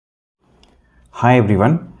Hi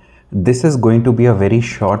everyone, this is going to be a very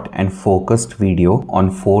short and focused video on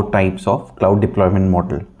 4 types of cloud deployment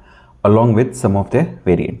model along with some of their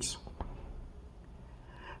variants.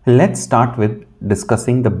 Let's start with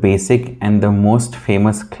discussing the basic and the most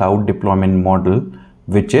famous cloud deployment model,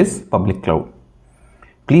 which is public cloud.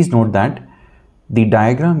 Please note that the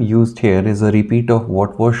diagram used here is a repeat of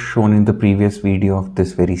what was shown in the previous video of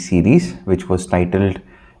this very series, which was titled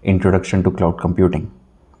Introduction to Cloud Computing.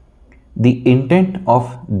 The intent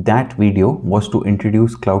of that video was to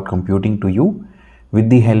introduce cloud computing to you with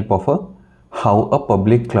the help of how a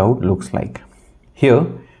public cloud looks like. Here,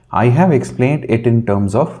 I have explained it in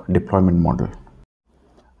terms of deployment model.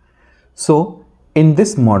 So, in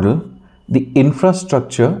this model, the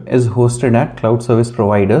infrastructure is hosted at cloud service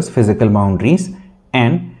providers' physical boundaries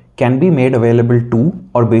and can be made available to,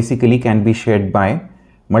 or basically can be shared by,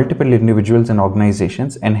 multiple individuals and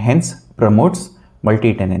organizations, and hence promotes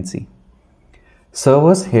multi-tenancy.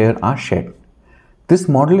 Servers here are shared. This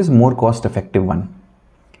model is more cost-effective one.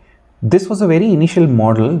 This was a very initial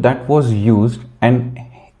model that was used and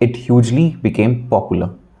it hugely became popular.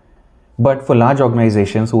 But for large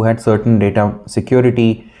organizations who had certain data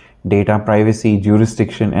security, data privacy,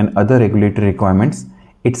 jurisdiction and other regulatory requirements,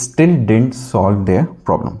 it still didn't solve their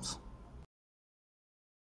problems.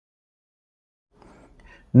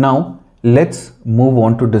 Now, let's move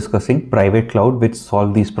on to discussing private cloud, which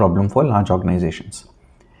solve these problems for large organizations.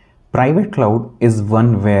 Private cloud is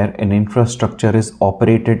one where an infrastructure is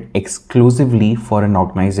operated exclusively for an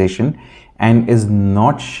organization and is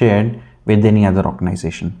not shared with any other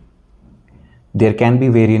organization. There can be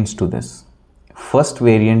variants to this. First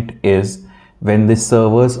variant is when the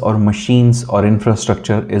servers or machines or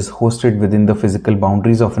infrastructure is hosted within the physical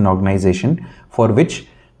boundaries of an organization for which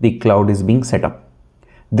the cloud is being set up.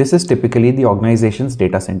 This is typically the organization's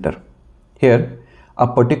data center. Here, a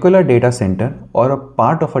particular data center or a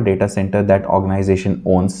part of a data center that organization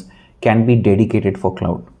owns can be dedicated for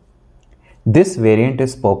cloud. This variant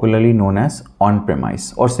is popularly known as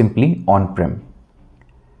on-premise or simply on-prem.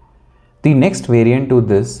 The next variant to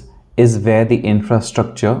this is where the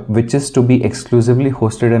infrastructure, which is to be exclusively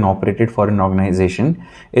hosted and operated for an organization,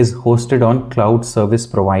 is hosted on cloud service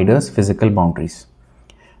providers' physical boundaries.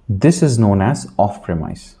 This is known as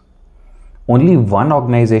off-premise. Only one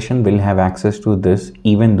organization will have access to this,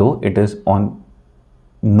 even though it is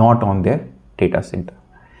not on their data center.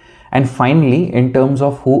 And finally, in terms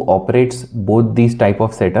of who operates both these type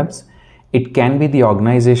of setups, it can be the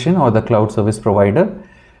organization or the cloud service provider,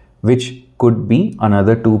 which could be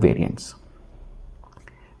another 2 variants.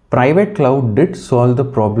 Private cloud did solve the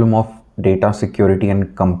problem of data security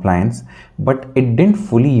and compliance, but it didn't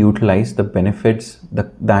fully utilize the benefits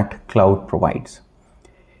that cloud provides.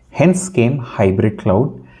 Hence came hybrid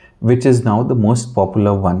cloud, which is now the most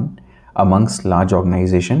popular one amongst large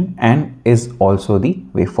organizations and is also the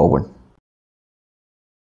way forward.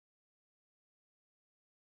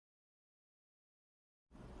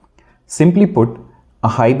 Simply put, a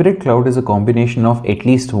hybrid cloud is a combination of at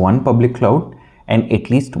least one public cloud and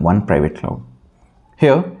at least one private cloud.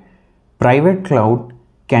 Here, private cloud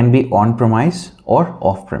can be on-premise or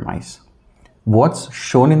off-premise. What's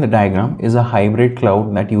shown in the diagram is a hybrid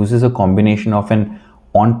cloud that uses a combination of an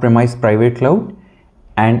on-premise private cloud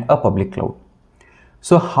and a public cloud.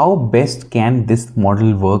 So how best can this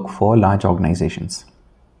model work for large organizations?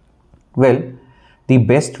 Well, the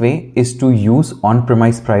best way is to use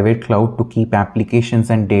on-premise private cloud to keep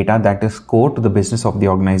applications and data that is core to the business of the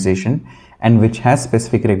organization and which has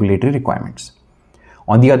specific regulatory requirements.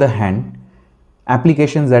 On the other hand,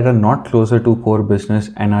 applications that are not closer to core business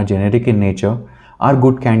and are generic in nature are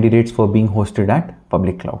good candidates for being hosted at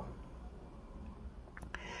public cloud.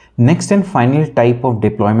 Next and final type of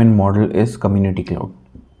deployment model is community cloud.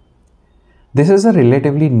 This is a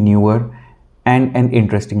relatively newer and an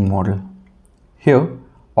interesting model. Here,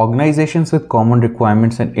 organizations with common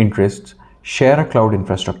requirements and interests share a cloud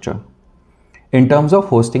infrastructure. In terms of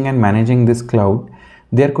hosting and managing this cloud,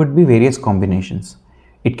 there could be various combinations.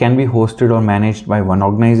 It can be hosted or managed by one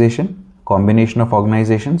organization, combination of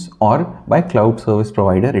organizations, or by cloud service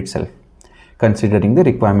provider itself, considering the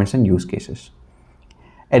requirements and use cases.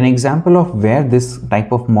 An example of where this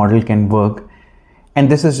type of model can work,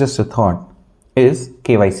 and this is just a thought, is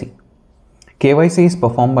KYC. KYC is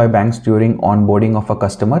performed by banks during onboarding of a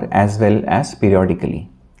customer as well as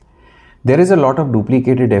periodically. There is a lot of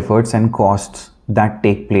duplicated efforts and costs that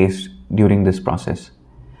take place during this process.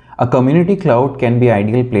 A community cloud can be an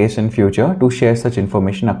ideal place in future to share such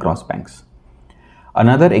information across banks.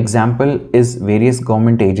 Another example is various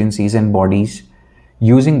government agencies and bodies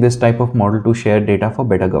using this type of model to share data for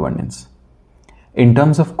better governance. In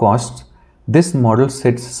terms of costs, This model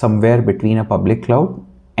sits somewhere between a public cloud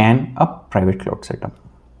and a private cloud setup.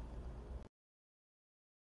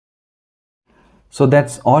 So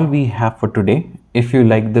that's all we have for today. If you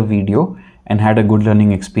liked the video and had a good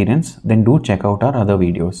learning experience, then do check out our other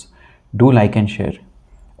videos. Do like and share.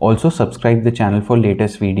 Also subscribe the channel for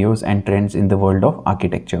latest videos and trends in the world of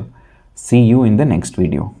architecture. See you in the next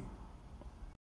video.